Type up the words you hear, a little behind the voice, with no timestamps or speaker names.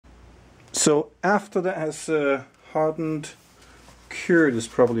So after that has hardened, cured is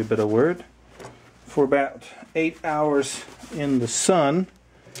probably a better word, for about 8 hours in the sun,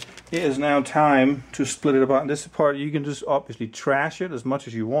 it is now time to split it apart. And this part you can just obviously trash it as much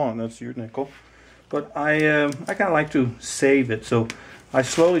as you want, that's your nickel. But I kind of like to save it, so I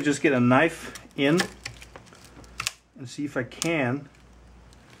slowly just get a knife in and see if I can.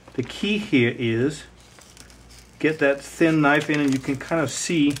 The key here is get that thin knife in, and you can kind of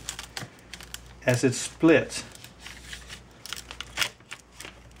see as it splits.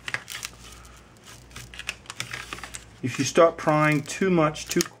 If you start prying too much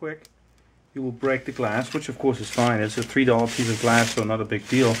too quick, you will break the glass, which of course is fine. It's a $3 piece of glass, so not a big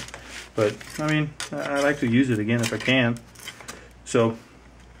deal. But I mean, I like to use it again if I can. So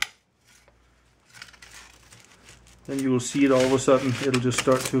then you will see it all of a sudden, it'll just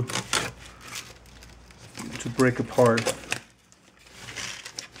start to break apart.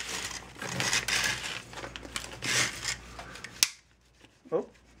 Oh,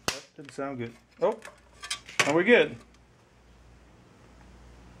 that didn't sound good. Oh, now we're good.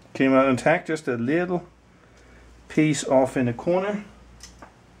 Came out intact, just a little piece off in the corner.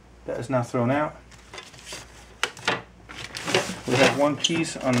 That is now thrown out. We have one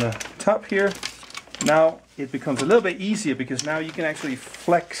piece on the top here. Now it becomes a little bit easier because now you can actually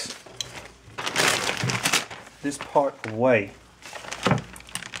flex this part away.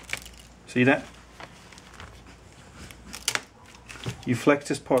 See that? You flex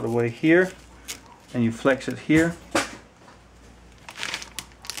this part away here, and you flex it here.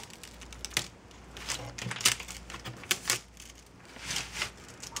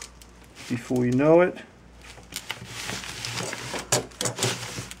 Before you know it,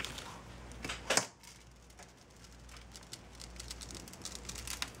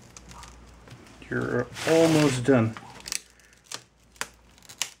 you're almost done.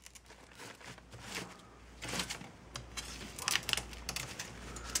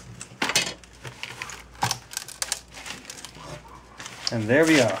 And there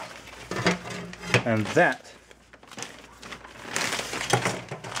we are. And that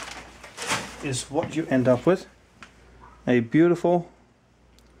is what you end up with. A beautiful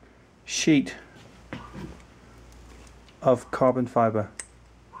sheet of carbon fiber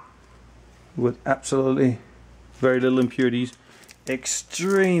with absolutely very little impurities,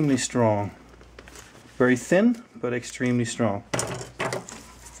 extremely strong, very thin but extremely strong.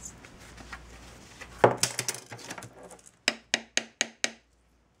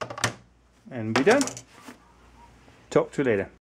 And be done. Talk to you later.